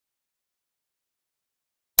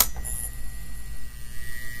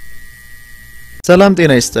ሰላም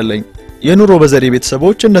ጤና ይስጥልኝ የኑሮ በዘዴ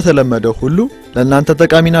ቤተሰቦች እንደተለመደው ሁሉ ለእናንተ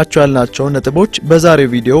ጠቃሚ ናቸው ያልናቸው ነጥቦች በዛሬው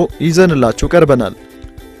ቪዲዮ ይዘንላችሁ ቀርበናል።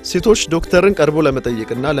 ሴቶች ዶክተርን ቀርበው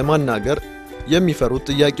ለመጠየቅና ለማናገር የሚፈሩት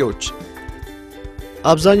ጥያቄዎች።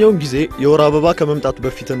 አብዛኛውን ጊዜ የወር አበባ ከመምጣቱ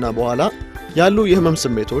በፊትና በኋላ ያሉ የህመም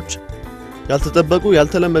ስሜቶች፣ ያልተጠበቁ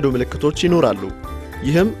ያልተለመዱ ምልክቶች ይኖራሉ።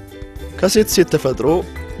 ይህም ከሴት ተፈጥሮ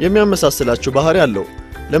የሚያመሳስላቸው ባህሪ አለው።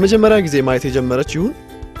 ለመጀመሪያ ጊዜ ማየት የጀመረች ይሁን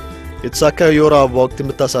የተሳካው የወር አበባ ወቅት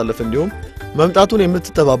የምታሳልፍ እንዲሁም መምጣቱን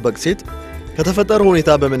የምትጠባበቅ ሴት ከተፈጠረው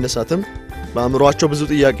ሁኔታ በመነሳትም በአእምሮአቸው ብዙ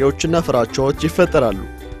ጥያቄዎችና ፍራቻዎች ይፈጠራሉ።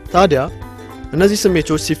 ታዲያ እነዚህ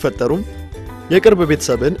ስሜቶች ሲፈጠሩም የቅርብ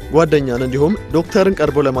ቤተሰብን፣ ጓደኛን እንዲሁም ዶክተርን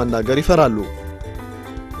ቀርበው ለማናገር ይፈራሉ።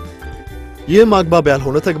 ይህም አግባብ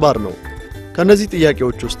ያልሆነ ተግባር ነው። ከነዚህ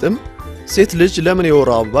ጥያቄዎች ውስጥም ሴት ልጅ ለምን የወር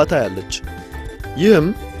አበባ ታያለች? ይህም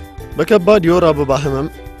በከባድ የወር አበባ ህመም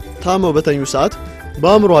ታመው በተኙ ሰዓት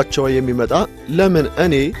በአእምሮአቸው የሚመጣ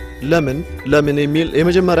ለምን የሚል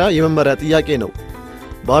የመጀመሪያ ጥያቄ ነው።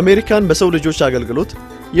 በአሜሪካን በሰው ልጆች አገልግሎት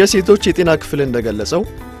የሴቶች የጤና ክፍል እንደገለጸው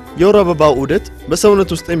የወር አበባ ዑደት በሰውነት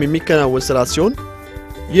ውስጥ የሚከናወን ስርዓት ሲሆን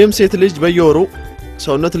ይህም ሴት ልጅ በየወሩ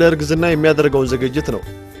ሰውነት ለእርግዝና የሚያደርገውን ዝግጅት ነው።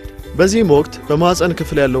 በዚህም ወቅት በማህፀን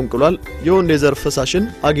ክፍል ያለው እንቁላል የወንድ የዘር ፈሳሽን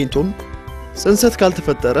አግኝቶም ጽንሰት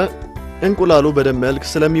ካልተፈጠረ እንቁላሉ በደም መልክ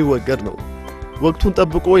ስለሚወገድ ነው። ወቅቱን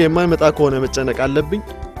ጠብቆ የማይመጣ ከሆነ መጨነቅ አለብኝ?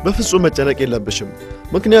 በፍጹም መጨነቅ የለብሽም።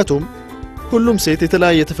 ምክንያቱም ሁሉም ሴት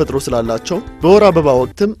የተለያየ ተፈጥሮ ስላላቸው በወር አበባ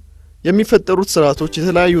ወቅትም የሚፈጠሩት ስርዓቶች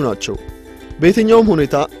የተለያዩ ናቸው። በየትኛውም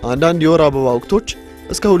ሁኔታ አንዳንድ የወር አበባ ወቅቶች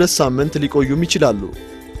እስከ 2 ሳምንት ሊቆዩም ይችላሉ።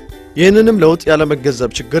 ይህንንም ለውጥ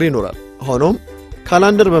ያለመገንዘብ ችግር ይኖራል። ሆኖም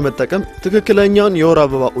ካላንደር በመጠቀም ትክክለኛውን የወር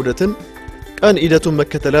አበባ ዑደትን ቀን ሂደቱን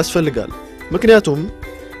መከተል ያስፈልጋል። ምክንያቱም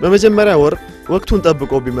በመጀመሪያ ወር ወቅቱን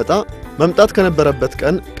ጠብቆ ቢመጣ መምጣት ከነበረበት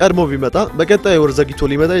ቀን ቀድሞ ቢመጣ በቀጣይ ወር ዘግይቶ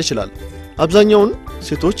ሊመጣ ይችላል። አብዛኛውን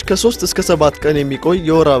ሴቶች ከ3 እስከ 7 ቀን የሚቆይ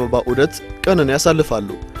የወር አበባ ዑደት ቀንን ያሳልፋሉ።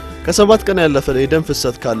 ከ7 ቀን ያለፈ የደም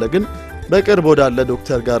ፍሰት ካለ ግን በቅርብ ወዳለ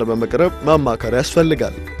ዶክተር ጋር በመቅረብ ማማከር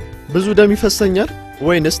ያስፈልጋል። ብዙ ደም ይፈሰኛል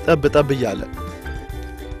ወይንስ ጠብ እያለ?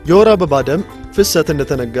 የወር አበባ ደም ፍሰት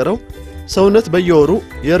እንደተነገረው ሰውነት በየወሩ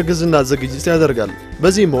የእርግዝና ዝግጅት ያደርጋል።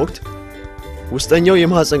 በዚህም ወቅት ውስጠኛው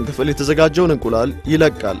የማህፀን ክፍል የተዘጋጀውን እንቁላል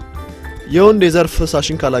ይለቃል። የወንድ የዘር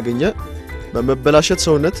ፈሳሽን ካላገኘ በመበላሸት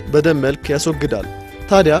ሰውነት በደም መልክ ያስወግዳል።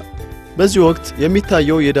 ታዲያ በዚህ ወቅት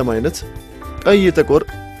የሚታየው የደም አይነት ቀይ፣ ጥቁር፣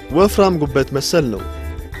 ወፍራም ጉበት መሰል ነው።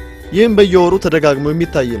 ይህም በየወሩ ተደጋግሞ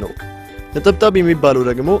የሚታይ ነው። ነጠብጣብ የሚባለው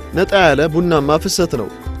ደግሞ ነጣ ያለ ቡናማ ፍሰት ነው።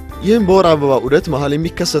 ይህም በወር አበባ ዑደት መሃል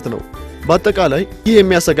የሚከሰት ነው። በአጠቃላይ ይህ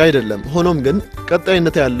የሚያሰጋ አይደለም። ሆኖም ግን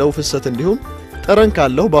ቀጣይነት ያለው ፍሰት እንዲሁም ጠረን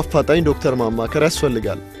ካለው በአፋጣኝ ዶክተር ማማከር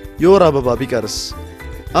ያስፈልጋል። የወር አበባ ቢቀርስ?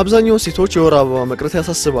 አብዛኛው ሴቶች የወር አበባ መቅረት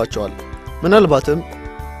ያሳስባቸዋል። ምናልባትም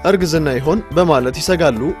እርግዝና ይሆን በማለት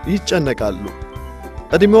ይሰጋሉ፣ ይጨነቃሉ።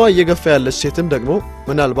 እድሜዋ እየገፋ ያለች ሴትም ደግሞ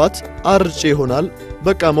ምናልባት አርጬ ይሆናል፣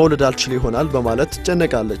 በቃ መውለድ አልችል ይሆናል በማለት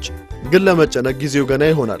ትጨነቃለች። ግን ለመጨነቅ ጊዜው ገና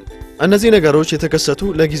ይሆናል። እነዚህ ነገሮች የተከሰቱ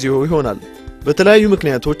ለጊዜው ይሆናል። በተለያዩ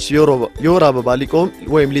ምክንያቶች የወር አበባ ሊቆም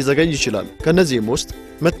ወይም ሊዘገይ ይችላል። ከነዚህም ውስጥ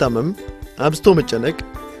መታመም፣ አብዝቶ መጨነቅ፣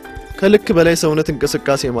 ከልክ በላይ ሰውነት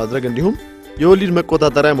እንቅስቃሴ ማድረግ እንዲሁም የወሊድ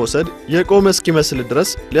መቆጣጠሪያ መውሰድ የቆመ እስኪመስል ድረስ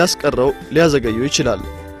ሊያዘገየው ይችላል።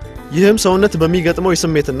 ይህም ሰውነት በሚገጥመው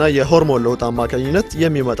የስሜትና የሆርሞን ለውጥ አማካኝነት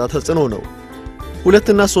የሚመጣ ተጽዕኖ ነው።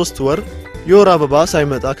 2 እና 3 ወር የወር አበባ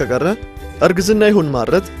ሳይመጣ ከቀረ እርግዝና ይሁን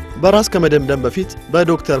ማረጥ በራስ ከመደምደም በፊት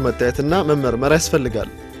በዶክተር መታየትና መመርመር ያስፈልጋል።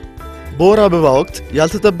 በወር አበባ ወቅት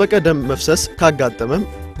ያልተጠበቀ ደም መፍሰስ ካጋጠመም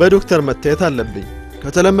በዶክተር መታየት አለብኝ።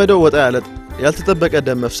 ከተለመደው ወጣ ያለ ያልተጠበቀ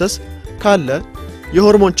ደም መፍሰስ ካለ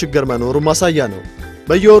የሆርሞን ችግር መኖሩ ማሳያ ነው።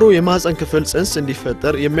 በየወሩ የማህፀን ክፍል ጽንስ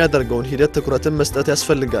እንዲፈጠር የሚያደርገውን ሂደት ትኩረትን መስጠት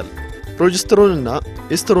ያስፈልጋል። ፕሮጀስትሮንና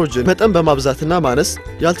ኤስትሮጅን መጠን በማብዛትና ማነስ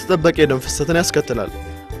ያልተጠበቀ የደም ፍሰትን ያስከትላል።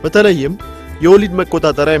 በተለይም የወሊድ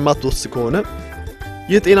መቆጣጠሪያ የማትወስድ ከሆነ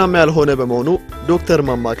ይህ ጤናማ ያልሆነ በመሆኑ ዶክተር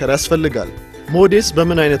ማማከር ያስፈልጋል። ሞዴስ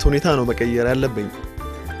በምን አይነት ሁኔታ ነው መቀየር ያለብኝ?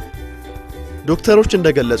 ዶክተሮች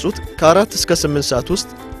እንደገለጹት ከ4 እስከ 8 ሰዓት ውስጥ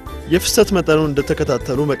የፍሰት መጠኑን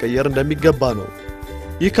እንደተከታተሉ መቀየር እንደሚገባ ነው።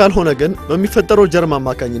 ይህ ካልሆነ ግን በሚፈጠረው ጀርም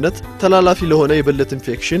አማካኝነት ተላላፊ ለሆነ የብልት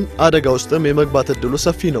ኢንፌክሽን አደጋ ውስጥም የመግባት እድሉ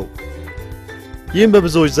ሰፊ ነው። ይህም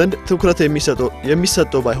በብዙዎች ዘንድ ትኩረት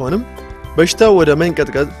የሚሰጠው ባይሆንም በሽታው ወደ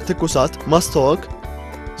መንቀጥቀጥ፣ ትኩሳት፣ ማስታወክ፣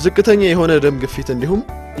 ዝቅተኛ የሆነ ደም ግፊት እንዲሁም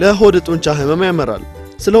ለሆድ ጡንቻ ህመም ያመራል።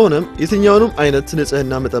 ስለሆነም የትኛውንም አይነት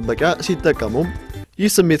ንጽህና መጠበቂያ ሲጠቀሙም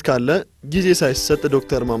ይህ ስሜት ካለ ጊዜ ሳይሰጥ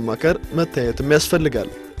ዶክተር ማማከር መታየትም ያስፈልጋል።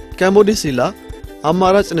 ከሞዴስ ሌላ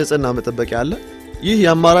አማራጭ ንጽህና መጠበቂያ አለ። ይህ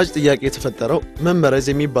የአማራጭ ጥያቄ የተፈጠረው መመረዝ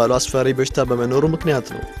የሚባለው አስፈሪ በሽታ በመኖሩ ምክንያት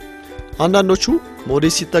ነው። አንዳንዶቹ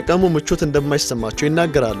ሞዴስ ሲጠቀሙ ምቾት እንደማይሰማቸው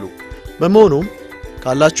ይናገራሉ። በመሆኑም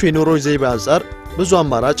ካላችሁ የኑሮ ዘይቤ አንፃር ብዙ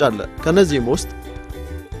አማራጭ አለ። ከነዚህም ውስጥ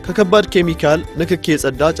ከከባድ ኬሚካል ንክኪ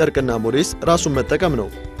የጸዳ ጨርቅና ሞዴስ ራሱን መጠቀም ነው።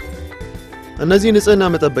 እነዚህ ንጽህና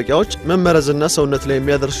መጠበቂያዎች መመረዝና ሰውነት ላይ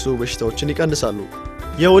የሚያደርሱ በሽታዎችን ይቀንሳሉ።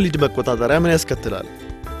 የወሊድ መቆጣጠሪያ ምን ያስከትላል?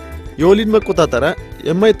 የወሊድ መቆጣጠሪያ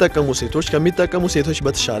የማይጠቀሙ ሴቶች ከሚጠቀሙ ሴቶች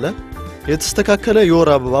በተሻለ የተስተካከለ የወር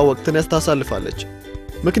አበባ ወቅትን ያስተሳልፋለች።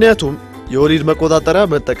 ምክንያቱም የወሊድ መቆጣጠሪያ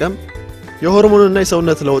መጠቀም የሆርሞንና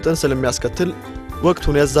የሰውነት ለውጥን ስለሚያስከትል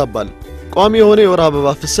ወቅቱን ያዛባል። ቋሚ የሆነ የወር አበባ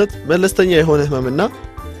ፍሰት መለስተኛ የሆነ ህመምና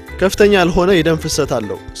ከፍተኛ ያልሆነ የደም ፍሰት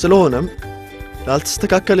አለው። ስለሆነም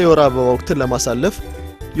ላልተስተካከለ የወር አበባ ወቅትን ለማሳለፍ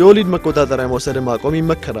የወሊድ መቆጣጠሪያ መውሰድ ማቆም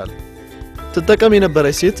ይመከራል። ትጠቀም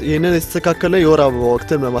የነበረች ሴት ይህንን የተስተካከለ የወር አበባ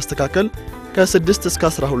ወቅትን ለማስተካከል ከ6 እስከ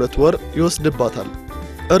 12 ወር ይወስድባታል።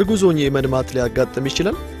 እርጉዝ ሆኜ መድማት ሊያጋጥም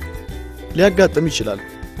ይችላል።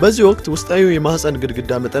 በዚህ ወቅት ውስጣዊ የማህፀን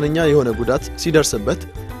ግድግዳ መጠነኛ የሆነ ጉዳት ሲደርስበት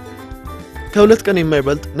ከ2 ቀን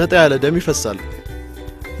የማይበልጥ ነጣ ያለ ደም ይፈሳል።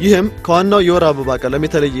 ይህም ከዋናው የወር አበባ ቀለም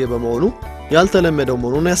የተለየ በመሆኑ ያልተለመደው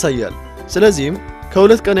መሆኑን ያሳያል። ስለዚህም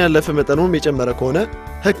ከ2 ቀን ያለፈ መጠኑም የጨመረ ከሆነ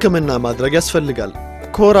ህክምና ማድረግ ያስፈልጋል።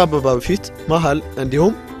 ከወር አበባ በፊት መሃል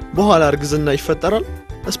እንዲሁም በኋላ እርግዝና ይፈጠራል።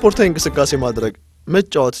 ስፖርታዊ እንቅስቃሴ ማድረግ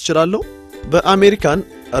መጫወት ይችላል። በአሜሪካን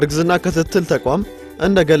እርግዝና ክትትል ተቋም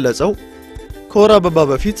እንደገለጸው ከወር አበባ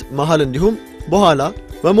በፊት መሃል እንዲሁም በኋላ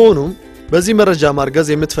በመሆኑም በዚህ መረጃ ማርገዝ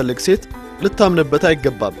የምትፈልግ ሴት ልታምንበት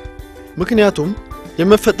አይገባም። ምክንያቱም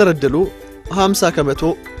የመፈጠር እድሉ 50%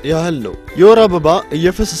 ያህል ነው። የወር አበባ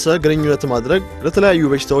እየፈሰሰ ግንኙነት ማድረግ ለተለያዩ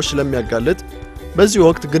በሽታዎች ስለሚያጋልጥ በዚህ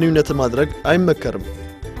ወቅት ግንኙነት ማድረግ አይመከርም።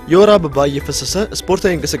 የወር አበባ እየፈሰሰ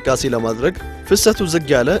ስፖርታዊ እንቅስቃሴ ለማድረግ ፍሰቱ ዝግ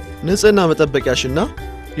ያለ ንጽህና መጠበቂያሽና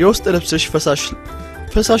የውስጥ ልብስሽ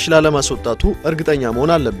ፈሳሽ ላለማስወጣቱ እርግጠኛ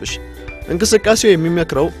መሆን አለብሽ። እንቅስቃሴው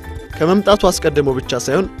የሚመክረው ከመምጣቱ አስቀድሞ ብቻ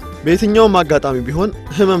ሳይሆን በየትኛውም አጋጣሚ ቢሆን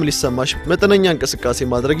ህመም ሊሰማሽ መጠነኛ እንቅስቃሴ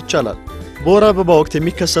ማድረግ ይቻላል። በወር አበባ ወቅት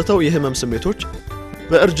የሚከሰተው የህመም ስሜቶች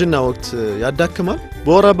በእርጅና ወቅት ያዳክማል።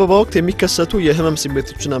 በወር አበባ ወቅት የሚከሰቱ የህመም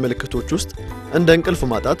ስሜቶችና ምልክቶች ውስጥ እንደ እንቅልፍ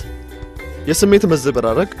ማጣት፣ የስሜት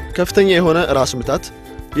መዘበራረቅ፣ ከፍተኛ የሆነ ራስ ምታት፣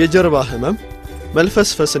 የጀርባ ህመም፣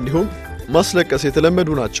 መልፈስፈስ እንዲሁም ማስለቀስ የተለመዱ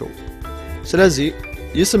ናቸው። ስለዚህ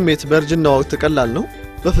ይህ ስሜት በእርጅና ወቅት ቀላል ነው?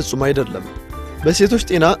 በፍጹም አይደለም። በሴቶች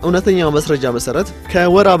ጤና እውነተኛ ማስረጃ መሰረት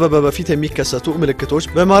ከወር አበባ በፊት የሚከሰቱ ምልክቶች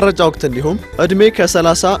በማረጃ ወቅት እንዲሁም እድሜ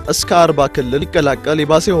ከ30 እስከ 40 ክልል ይቀላቀል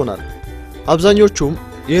ይባስ ይሆናል። አብዛኞቹም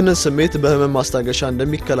ይህንን ስሜት በህመም ማስታገሻ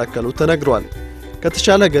እንደሚከላከሉ ተነግሯል።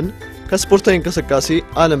 ከተቻለ ግን ከስፖርታዊ እንቅስቃሴ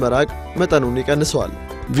አለመራቅ መጠኑን ይቀንሰዋል።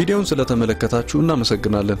 ቪዲዮውን ስለተመለከታችሁ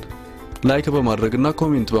እናመሰግናለን። ላይክ በማድረግና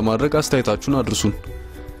ኮሜንት በማድረግ አስተያየታችሁን አድርሱን።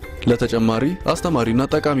 ለተጨማሪ አስተማሪና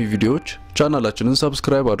ጠቃሚ ቪዲዮዎች ቻናላችንን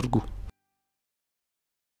ሰብስክራይብ አድርጉ።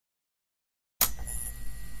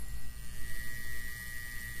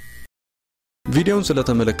 ቪዲዮውን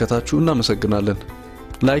ስለተመለከታችሁ እናመሰግናለን።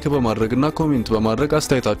 ላይክ በማድረግና ኮሜንት በማድረግ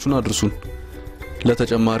አስተያየታችሁን አድርሱን።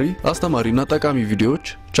 ለተጨማሪ አስተማሪና ጠቃሚ ቪዲዮዎች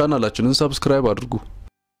ቻናላችንን ሰብስክራይብ አድርጉ።